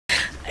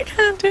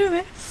do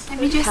this.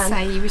 Let me just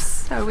say, he was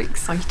so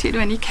excited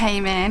when he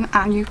came in,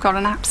 and you've got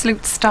an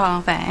absolute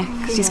star there,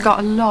 because he's got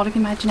a lot of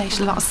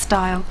imagination, a lot of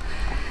style,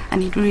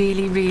 and he'd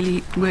really,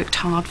 really worked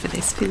hard for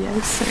this for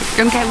you, so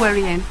don't get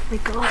worrying. Oh my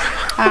God.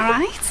 All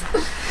right?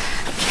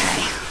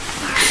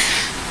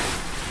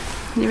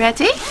 Okay. You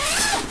ready?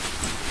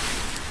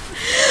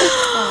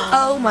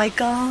 Oh my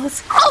God.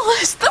 Oh,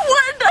 it's the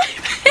word I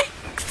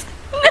picked.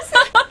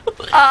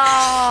 No.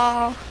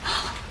 Oh.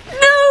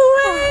 No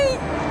way.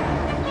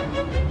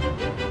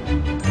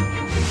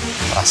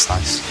 That's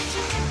nice.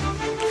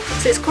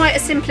 So it's quite a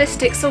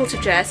simplistic sort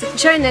of dress. I'm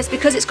showing this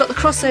because it's got the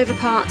crossover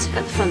part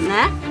at the front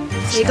there.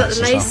 So you've got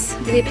the lace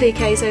with the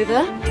appliques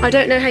over. I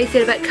don't know how you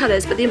feel about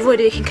colours, but the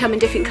embroidery can come in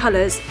different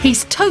colours.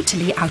 He's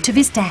totally out of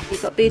his depth.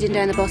 You've got beading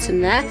down the bottom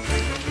there.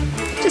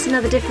 Just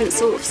another different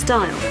sort of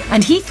style.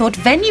 And he thought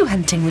venue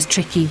hunting was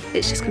tricky.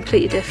 It's just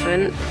completely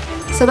different.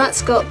 So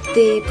that's got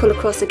the pull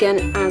across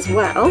again as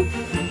well.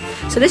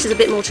 So this is a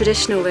bit more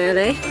traditional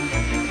really.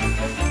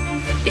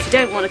 If you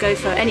don't want to go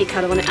for any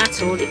colour on it at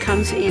all, it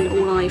comes in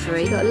all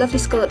ivory. You've got a lovely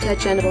scalloped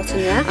edge down the bottom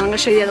there. I'm going to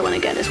show you the other one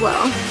again as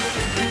well.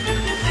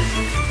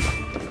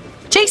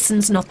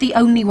 Jason's not the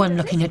only one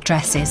looking at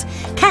dresses.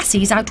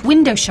 Cassie's out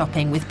window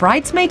shopping with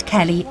bridesmaid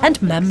Kelly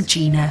and mum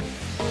Gina.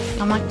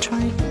 I might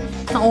try,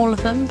 not all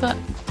of them, but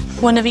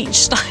one of each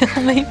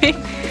style maybe.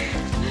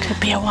 Could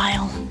be a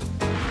while.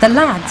 The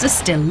lads are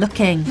still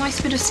looking. Nice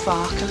bit of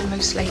sparkle, and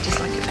most ladies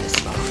like a bit of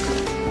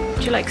sparkle.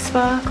 Do you like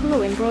sparkle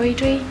or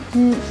embroidery?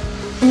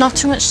 Not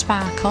too much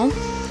sparkle.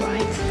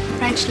 Right.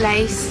 French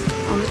lace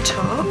on the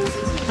top.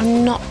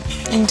 I'm not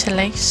into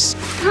lace.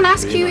 Can I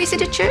ask you, is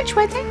it a church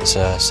wedding? It's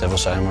a civil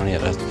ceremony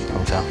at the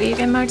hotel. Are you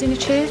getting married in a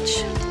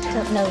church? I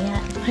don't know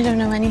yet. I don't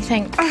know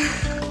anything.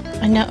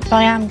 I know, but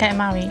I am getting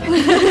married.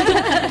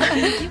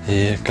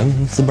 Here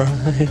comes the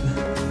bride.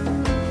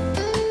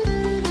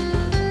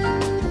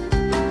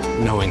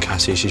 Knowing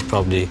Cassy, she's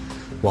probably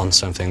wants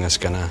something that's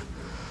gonna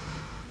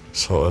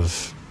sort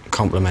of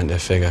complement her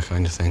figure,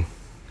 kind of thing.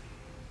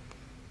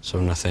 So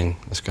nothing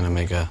that's gonna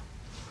make her,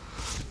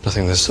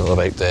 nothing that's sort of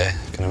out there,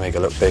 gonna make her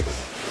look big.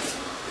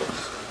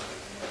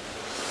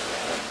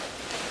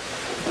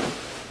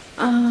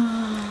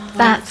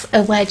 That's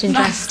a wedding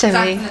dress to me.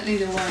 Definitely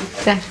the one.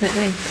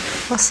 Definitely.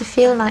 What's it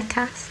feel like,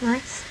 Cass?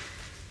 Nice?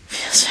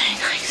 Feels very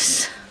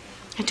nice.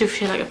 I do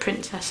feel like a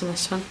princess in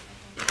this one.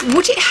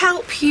 Would it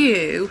help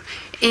you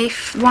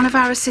if one of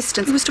our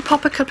assistants was to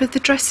pop a couple of the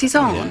dresses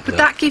on? Yeah, Would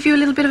that give you a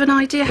little bit of an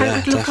idea how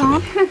it would look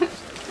on?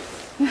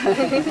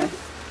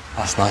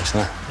 That's nice,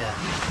 isn't it? Yeah.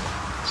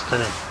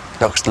 Stunning.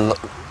 Looks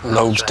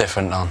loads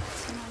different on.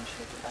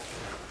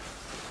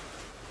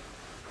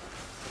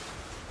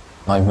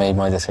 I've made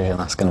my decision,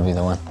 that's going to be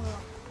the one.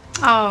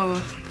 Oh,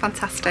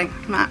 fantastic.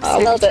 I'm I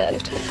love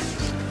it.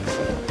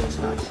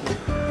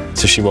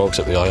 So she walks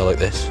up the aisle like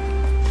this,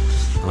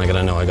 and I'm going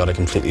to know I got it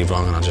completely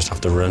wrong and I'll just have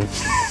to run.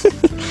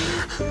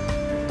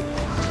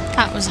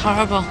 That was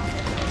horrible.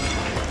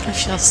 I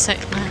feel sick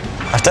now.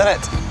 I've done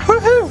it!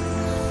 Woohoo!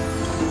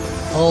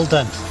 All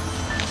done.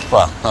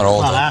 Well, not all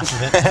Well, done. half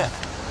of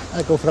it.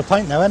 I'll go for a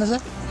pint now, then, is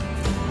it?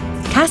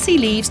 Cassie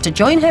leaves to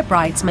join her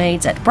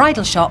bridesmaids at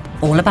bridal shop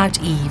All About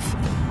Eve.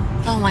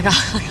 Oh my God,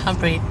 I can't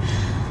breathe.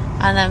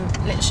 And then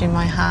literally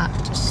my heart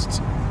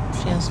just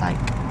feels like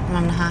I'm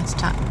having a heart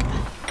attack.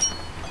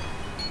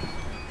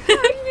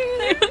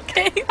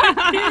 Okay.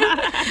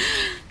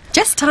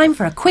 Just time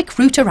for a quick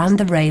route around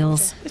the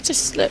rails. It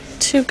just looked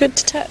too good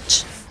to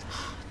touch.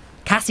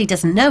 Cassie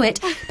doesn't know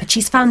it, but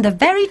she's found the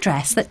very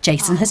dress that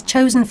Jason has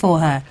chosen for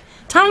her.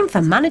 Time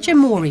for manager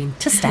Maureen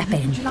to step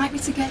in. Would you like me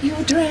to get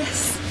your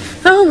dress?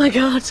 Oh my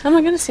God, am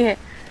I going to see it?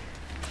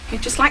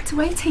 You'd just like to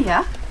wait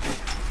here?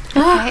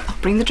 Okay, I'll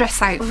bring the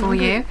dress out for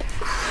you,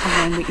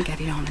 and then we can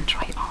get it on and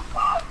try it on.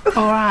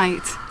 All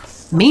right.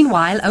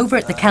 Meanwhile, over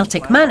at the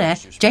Celtic Manor,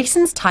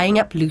 Jason's tying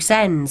up loose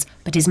ends,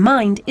 but his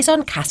mind is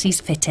on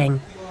Cassie's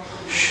fitting.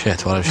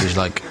 Shit, what if she's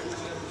like,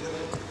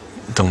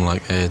 don't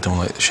like the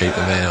shape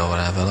of it or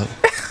whatever, like.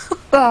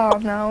 Oh,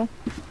 no.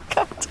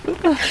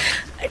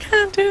 I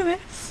can't do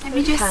this. Let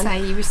me just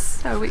say, he was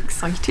so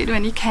excited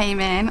when he came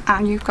in,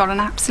 and you've got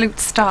an absolute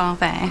star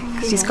there,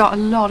 because he's got a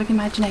lot of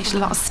imagination, a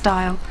lot of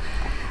style,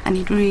 and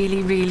he'd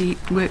really, really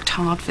worked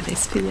hard for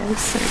this for you,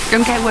 so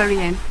don't get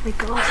worrying. Oh my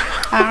God.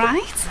 All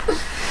right?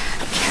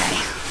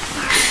 Okay.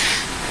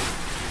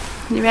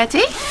 You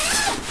ready?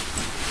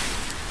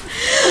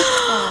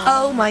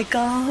 Oh my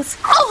God.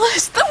 Oh,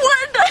 it's the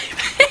word I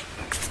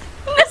picked.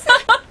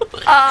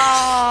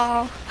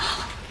 Oh.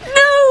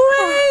 No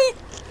way.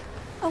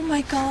 Oh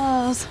my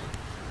God.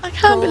 I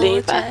can't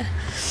believe it.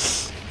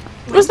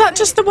 Was that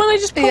just the one I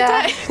just pulled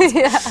out?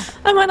 Yeah.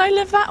 And when I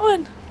live that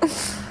one?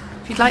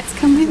 If you'd like to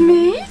come with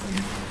me.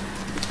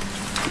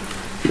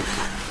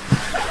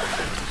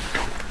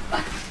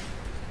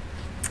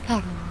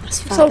 Oh, that's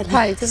So fabulous.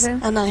 proud of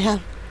him. And I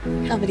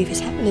can't believe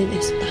it's happening.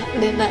 It's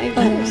happening now.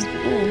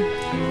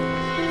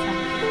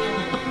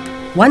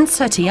 Once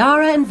her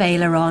tiara and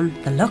veil are on,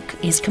 the look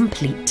is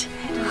complete.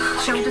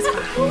 Shoulders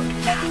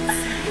back.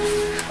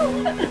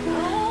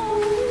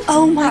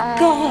 Oh my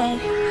God.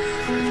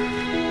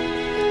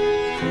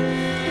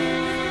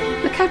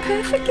 how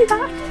perfectly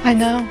that? I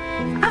know.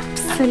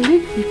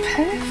 Absolutely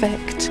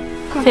perfect.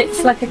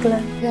 Fits like a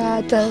glove. Yeah,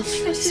 it does.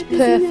 It's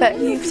perfect.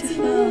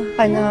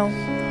 Beautiful. I know.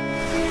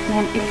 And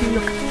then if you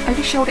look over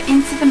your shoulder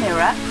into the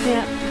mirror,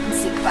 Yeah. and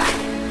see the back.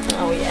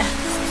 Oh, yeah.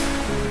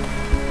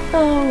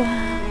 Oh,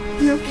 wow.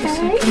 You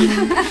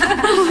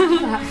okay?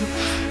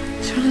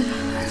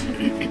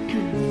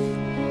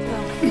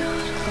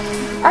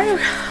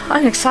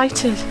 I'm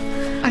excited.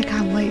 I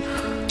can't wait.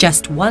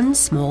 Just one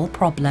small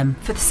problem.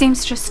 For the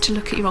seamstress to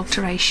look at your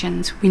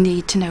alterations, we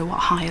need to know what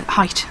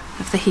height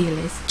of the heel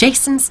is.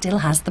 Jason still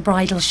has the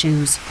bridal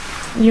shoes.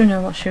 You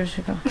know what shoes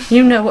we got.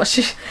 You know what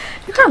shoes.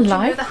 You can't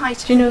lie. know the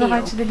height of Do you know the the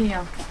heel? height of the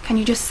heel? Can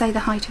you just say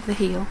the height of the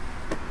heel?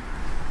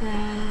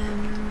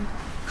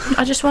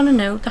 I just want to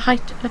know the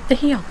height of the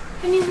heel.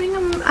 Can you ring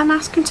him and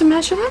ask him to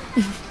measure them?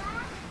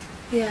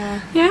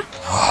 Yeah. Yeah?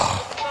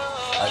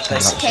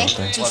 Okay,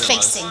 do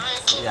facing.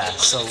 Yeah,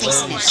 so Facing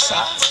where we it.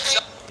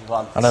 sat.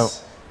 Hello.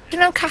 Do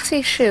you know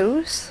Cassie's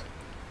shoes?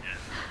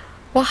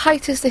 What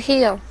height is the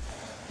heel?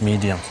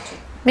 Medium.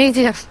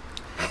 Medium.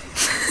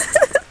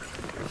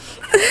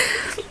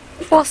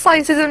 What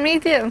size is a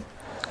medium?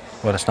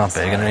 Well, it's not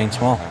big and it ain't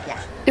small.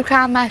 You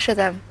can't measure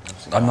them.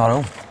 I'm not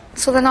home.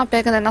 So they're not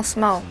big and they're not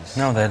small.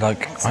 No, they're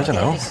like, I don't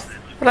know.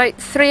 Like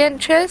 3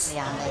 inches?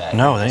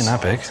 No, they ain't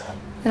that big.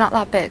 They're not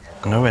that big.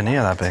 Nowhere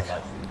near that big.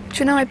 Do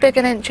you know how big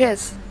an inch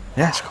is?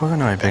 Yes, of course I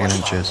know how big an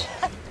inch is.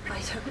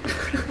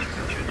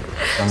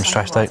 I'm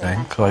stressed out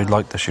now because I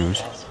like the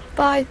shoes.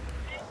 Bye.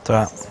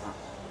 That.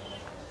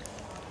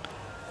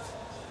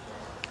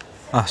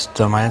 That's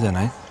done my head in,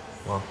 eh?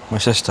 My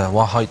sister,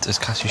 what height is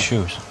Cassie's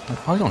shoes?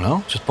 I don't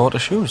know, just bought the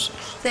shoes.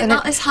 They're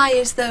not as high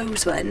as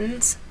those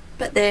ones,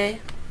 but they're...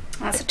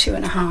 That's a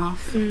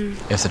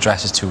 2.5. If the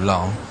dress is too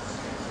long,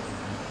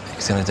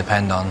 it's going to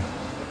depend on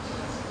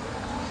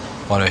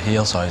what her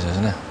heel size is,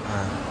 isn't it?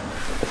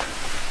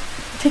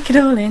 Take it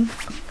all in.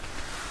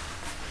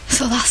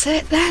 So that's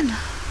it then.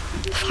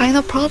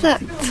 Final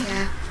product.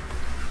 Yeah.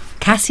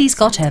 Cassie's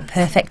got her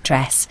perfect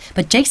dress,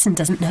 but Jason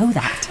doesn't know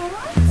that.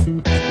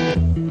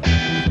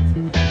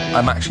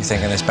 I'm actually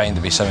thinking there's bound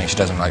to be something she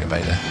doesn't like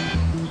about it.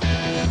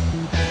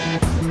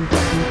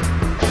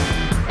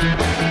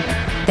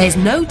 There's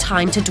no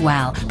time to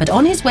dwell, but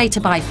on his way to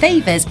buy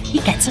favours, he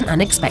gets an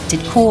unexpected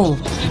call.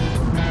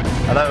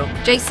 Hello.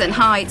 Jason,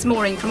 hi, it's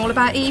Maureen from All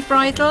About Eve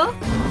Bridal.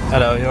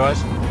 Hello, you alright?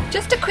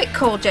 Just a quick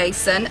call,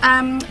 Jason.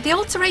 The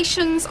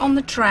alterations on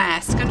the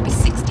dress are going to be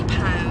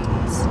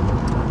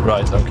 £60.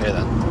 Right, okay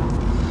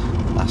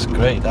then. That's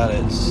great, that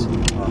is.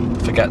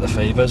 Forget the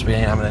favours, we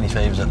ain't having any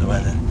favours at the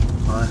wedding.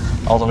 Right.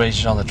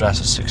 Alterations on the dress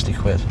is 60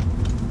 quid.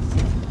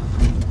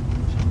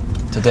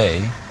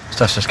 Today,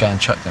 stuff's just getting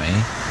chucked at me,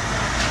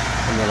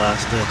 On the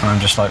last day. and I'm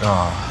just like, oh,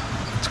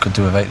 I could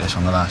do without this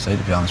on the last day,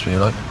 to be honest with you,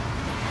 like.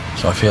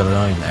 So I feel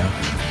annoyed now,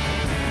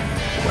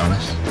 to be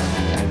honest.